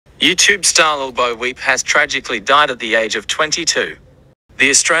YouTube star Lil Bo Weep has tragically died at the age of 22. The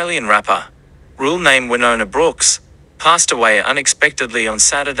Australian rapper, real name Winona Brooks, passed away unexpectedly on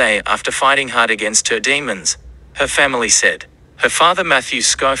Saturday after fighting hard against her demons, her family said. Her father Matthew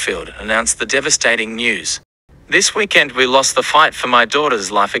Schofield announced the devastating news. This weekend we lost the fight for my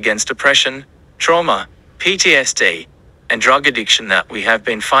daughter's life against depression, trauma, PTSD, and drug addiction that we have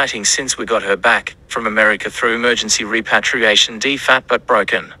been fighting since we got her back from America through emergency repatriation. Fat but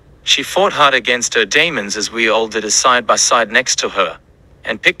broken. She fought hard against her demons as we all did, side by side next to her,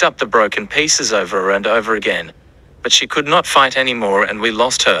 and picked up the broken pieces over and over again. But she could not fight anymore and we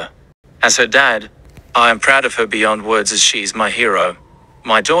lost her. As her dad, I am proud of her beyond words, as she is my hero,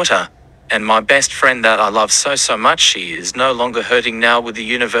 my daughter, and my best friend that I love so much. She is no longer hurting now, with the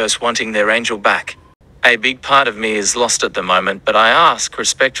universe wanting their angel back. A big part of me is lost at the moment, but I ask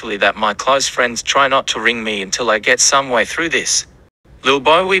respectfully that my close friends try not to ring me until I get some way through this. Lil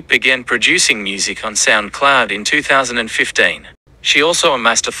Bo Weep began producing music on SoundCloud in 2015. She also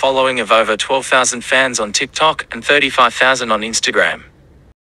amassed a following of over 12,000 fans on TikTok and 35,000 on Instagram.